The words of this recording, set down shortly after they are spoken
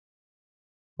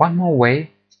One more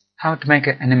way how to make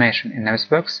an animation in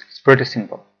Navisworks is pretty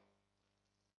simple.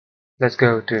 Let's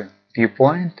go to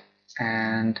Viewpoint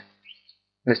and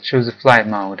let's choose the Fly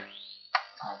mode.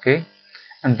 Okay,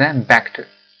 and then back to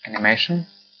Animation,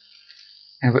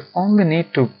 and we only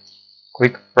need to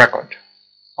click Record,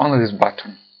 only this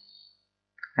button.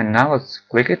 And now let's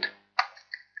click it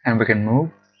and we can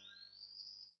move.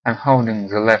 I'm holding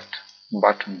the left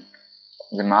button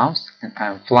of the mouse and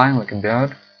I'm flying like a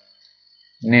bird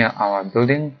near our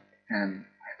building, and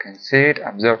I can see it,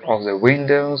 observe all the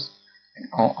windows and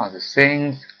all other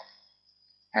things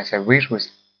as I wish, with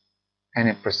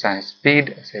any precise speed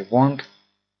as I want.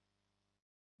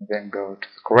 Then go to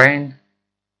the crane,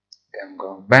 then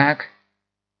go back,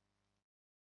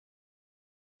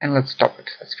 and let's stop it.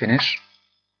 Let's finish.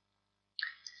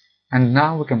 And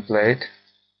now we can play it.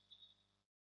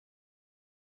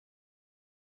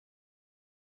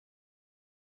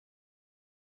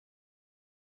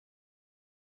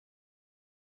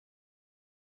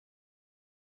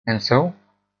 And so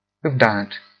we've done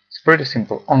it. It's pretty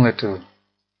simple, only to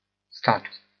start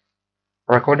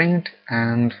recording it,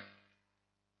 and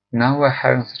now we're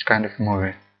having such kind of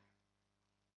movie.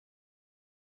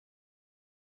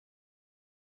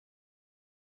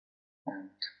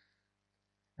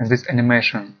 And this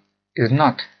animation is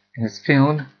not in this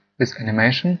field. This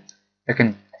animation you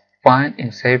can find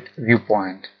in saved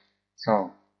viewpoint.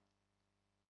 So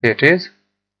here it is,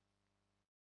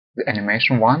 the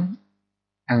animation 1,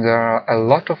 and there are a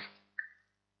lot of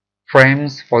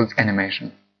frames for this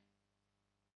animation.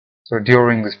 So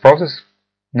during this process,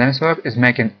 Navisworks is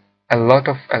making a lot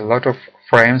of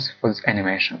frames for these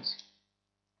animations.